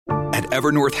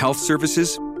Evernorth Health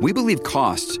Services, we believe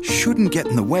costs shouldn't get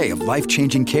in the way of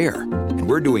life-changing care, and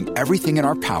we're doing everything in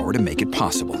our power to make it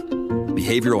possible.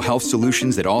 Behavioral health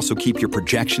solutions that also keep your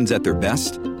projections at their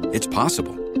best? It's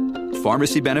possible.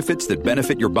 Pharmacy benefits that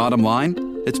benefit your bottom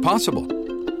line? It's possible.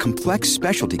 Complex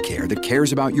specialty care that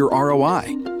cares about your ROI?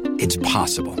 It's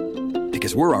possible.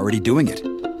 Because we're already doing it.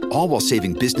 All while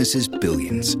saving businesses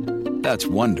billions. That's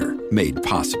Wonder made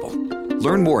possible.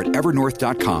 Learn more at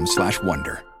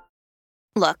evernorth.com/wonder.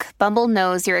 Look, Bumble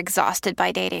knows you're exhausted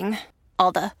by dating.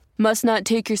 All the, must not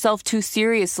take yourself too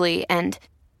seriously, and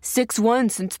 6'1"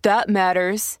 since that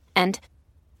matters. And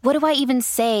what do I even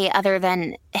say other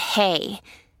than, hey?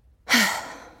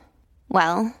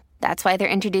 Well, that's why they're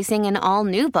introducing an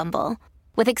all-new Bumble,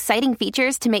 with exciting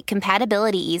features to make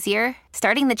compatibility easier,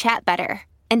 starting the chat better,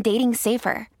 and dating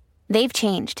safer. They've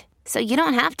changed, so you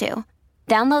don't have to.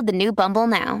 Download the new Bumble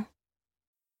now.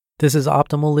 This is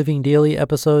Optimal Living Daily,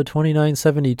 episode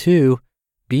 2972,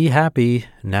 Be Happy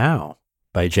Now,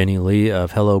 by Jenny Lee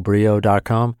of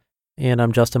HelloBrio.com. And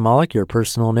I'm Justin Malik, your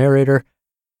personal narrator.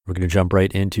 We're going to jump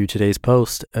right into today's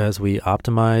post as we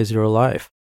optimize your life.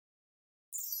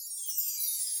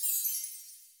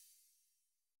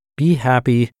 Be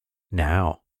Happy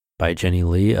Now, by Jenny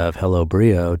Lee of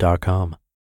HelloBrio.com.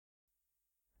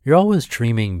 You're always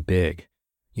dreaming big.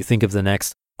 You think of the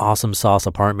next awesome sauce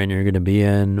apartment you're going to be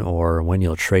in, or when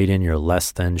you'll trade in your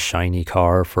less than shiny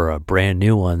car for a brand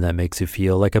new one that makes you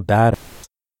feel like a badass.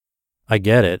 I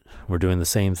get it. We're doing the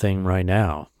same thing right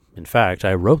now. In fact,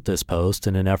 I wrote this post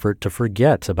in an effort to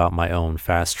forget about my own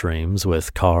fast dreams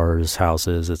with cars,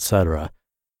 houses, etc.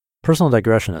 Personal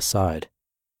digression aside.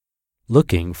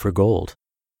 Looking for gold.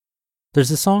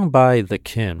 There's a song by The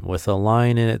Kin with a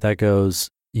line in it that goes,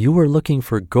 "You were looking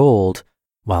for gold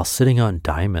while sitting on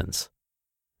diamonds."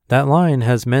 That line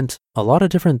has meant a lot of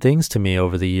different things to me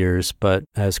over the years, but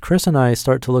as Chris and I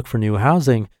start to look for new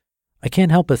housing, I can't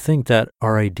help but think that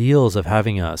our ideals of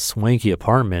having a swanky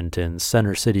apartment in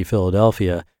Center City,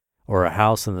 Philadelphia, or a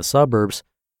house in the suburbs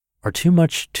are too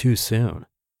much too soon.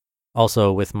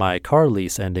 Also, with my car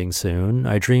lease ending soon,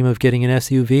 I dream of getting an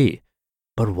SUV.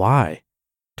 But why?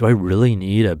 Do I really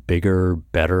need a bigger,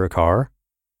 better car?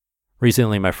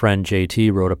 Recently, my friend JT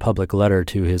wrote a public letter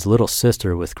to his little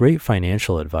sister with great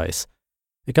financial advice.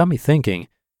 It got me thinking,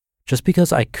 just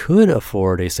because I could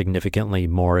afford a significantly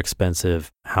more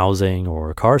expensive housing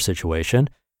or car situation,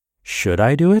 should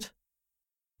I do it?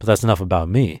 But that's enough about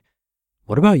me.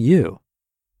 What about you?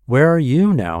 Where are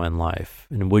you now in life?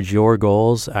 And would your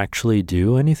goals actually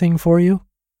do anything for you?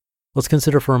 Let's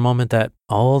consider for a moment that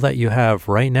all that you have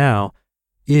right now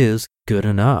is good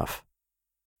enough.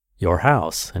 Your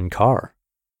house and car.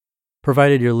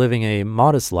 Provided you're living a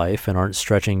modest life and aren't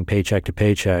stretching paycheck to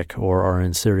paycheck or are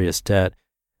in serious debt,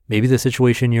 maybe the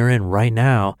situation you're in right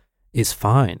now is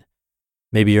fine.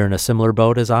 Maybe you're in a similar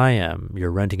boat as I am.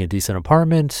 You're renting a decent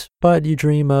apartment, but you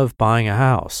dream of buying a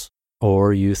house.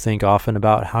 Or you think often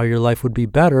about how your life would be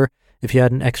better if you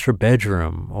had an extra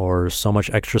bedroom or so much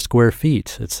extra square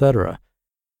feet, etc.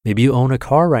 Maybe you own a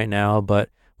car right now, but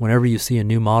whenever you see a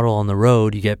new model on the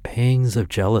road, you get pangs of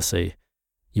jealousy.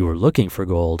 You were looking for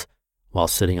gold while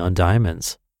sitting on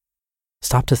diamonds.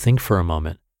 Stop to think for a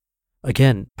moment.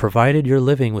 Again, provided you're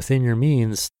living within your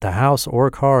means, the house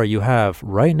or car you have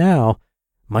right now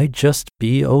might just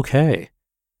be okay.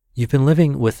 You've been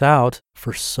living without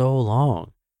for so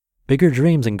long. Bigger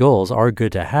dreams and goals are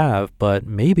good to have, but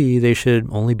maybe they should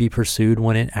only be pursued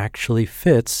when it actually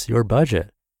fits your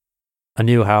budget. A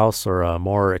new house or a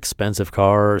more expensive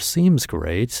car seems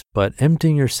great, but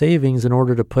emptying your savings in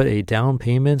order to put a down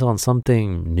payment on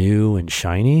something new and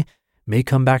shiny may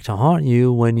come back to haunt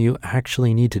you when you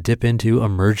actually need to dip into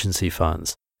emergency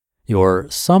funds. Your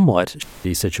somewhat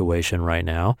shitty situation right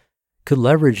now could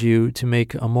leverage you to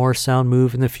make a more sound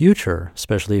move in the future,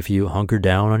 especially if you hunker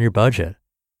down on your budget.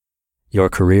 Your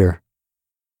career.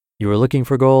 You were looking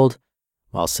for gold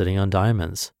while sitting on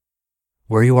diamonds.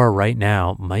 Where you are right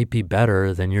now might be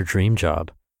better than your dream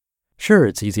job. Sure,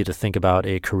 it's easy to think about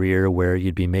a career where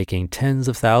you'd be making tens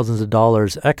of thousands of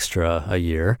dollars extra a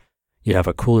year. You'd have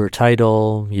a cooler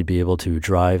title, you'd be able to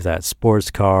drive that sports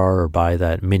car or buy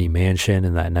that mini mansion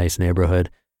in that nice neighborhood.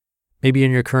 Maybe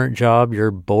in your current job,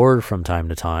 you're bored from time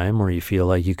to time or you feel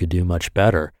like you could do much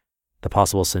better. The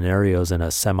possible scenarios in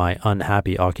a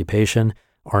semi-unhappy occupation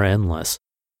are endless.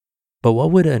 But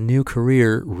what would a new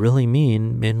career really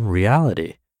mean in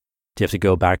reality? Do you have to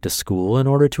go back to school in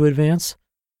order to advance?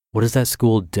 What does that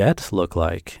school debt look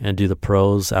like? And do the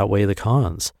pros outweigh the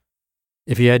cons?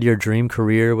 If you had your dream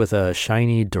career with a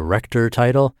shiny director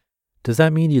title, Does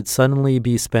that mean you'd suddenly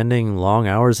be spending long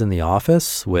hours in the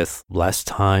office with less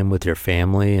time with your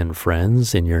family and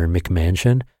friends in your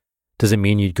McMansion? Does it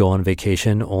mean you'd go on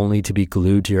vacation only to be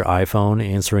glued to your iPhone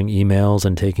answering emails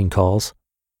and taking calls?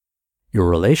 Your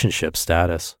relationship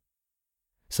status.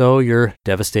 So you're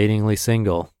devastatingly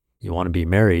single. You want to be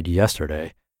married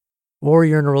yesterday. Or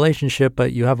you're in a relationship,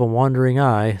 but you have a wandering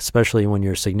eye, especially when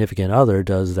your significant other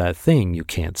does that thing you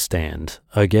can't stand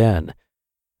again.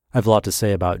 I have a lot to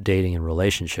say about dating and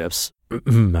relationships.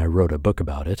 I wrote a book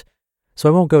about it, so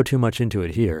I won't go too much into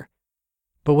it here.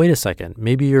 But wait a second,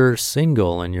 maybe you're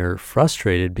single and you're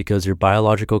frustrated because your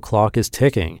biological clock is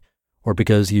ticking, or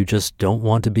because you just don't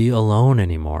want to be alone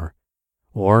anymore.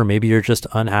 Or maybe you're just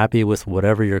unhappy with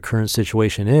whatever your current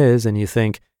situation is and you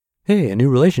think, hey, a new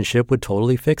relationship would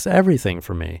totally fix everything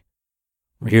for me.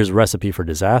 Here's a recipe for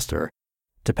disaster,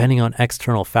 depending on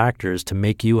external factors to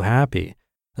make you happy,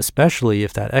 especially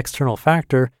if that external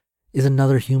factor is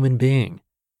another human being.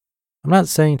 I'm not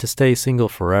saying to stay single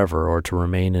forever or to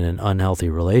remain in an unhealthy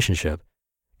relationship.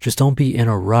 Just don't be in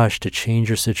a rush to change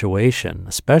your situation,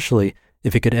 especially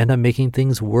if it could end up making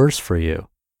things worse for you.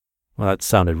 Well, that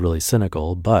sounded really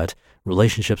cynical, but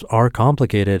relationships are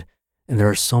complicated, and there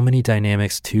are so many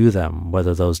dynamics to them,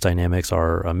 whether those dynamics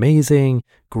are amazing,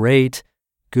 great,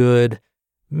 good,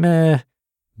 meh,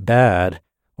 bad,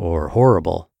 or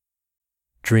horrible.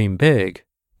 Dream big,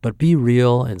 but be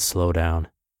real and slow down.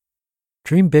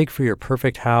 Dream big for your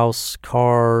perfect house,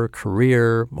 car,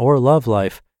 career, or love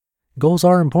life. Goals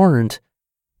are important,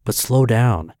 but slow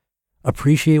down.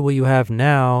 Appreciate what you have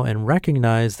now and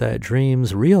recognize that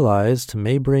dreams realized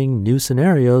may bring new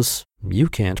scenarios you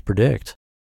can't predict.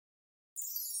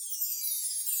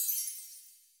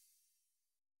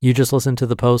 You just listened to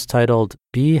the post titled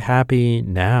Be Happy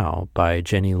Now by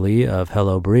Jenny Lee of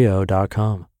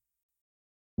HelloBrio.com.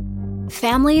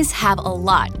 Families have a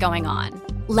lot going on.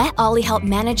 Let Ollie help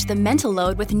manage the mental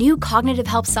load with new cognitive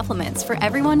help supplements for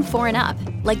everyone 4 and up,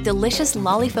 like delicious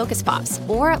Lolly Focus Pops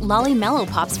or Lolly Mellow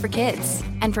Pops for kids.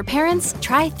 And for parents,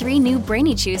 try 3 new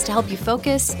Brainy Chews to help you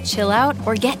focus, chill out,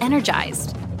 or get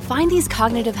energized. Find these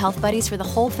cognitive health buddies for the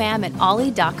whole fam at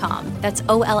ollie.com. That's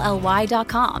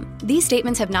OLLY.com. These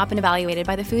statements have not been evaluated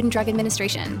by the Food and Drug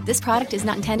Administration. This product is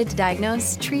not intended to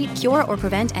diagnose, treat, cure, or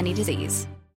prevent any disease.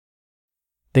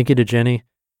 Thank you to Jenny.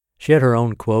 She had her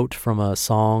own quote from a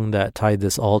song that tied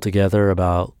this all together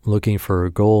about looking for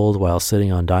gold while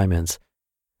sitting on diamonds.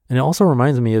 And it also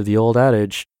reminds me of the old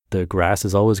adage, the grass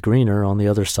is always greener on the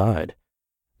other side.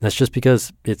 That's just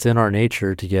because it's in our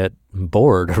nature to get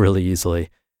bored really easily.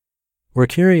 We're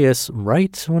curious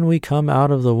right when we come out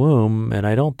of the womb, and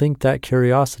I don't think that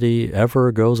curiosity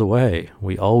ever goes away.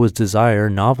 We always desire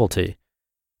novelty.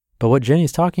 But what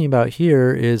Jenny's talking about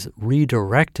here is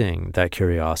redirecting that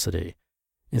curiosity.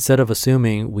 Instead of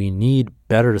assuming we need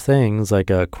better things like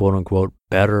a quote-unquote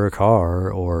better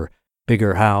car or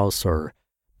bigger house or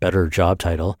better job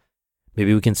title,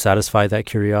 maybe we can satisfy that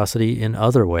curiosity in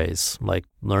other ways, like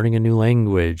learning a new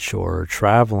language or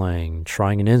traveling,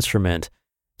 trying an instrument,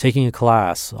 taking a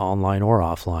class, online or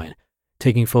offline,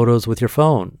 taking photos with your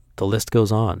phone. The list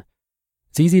goes on.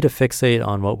 It's easy to fixate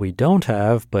on what we don't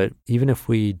have, but even if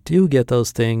we do get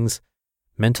those things,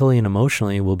 mentally and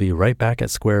emotionally, we'll be right back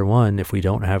at square one if we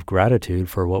don't have gratitude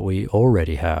for what we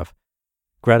already have.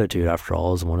 Gratitude, after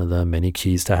all, is one of the many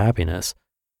keys to happiness.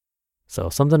 So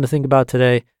something to think about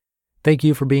today. Thank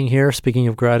you for being here. Speaking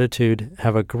of gratitude,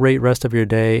 have a great rest of your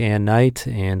day and night,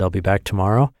 and I'll be back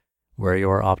tomorrow where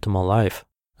your optimal life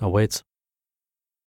awaits.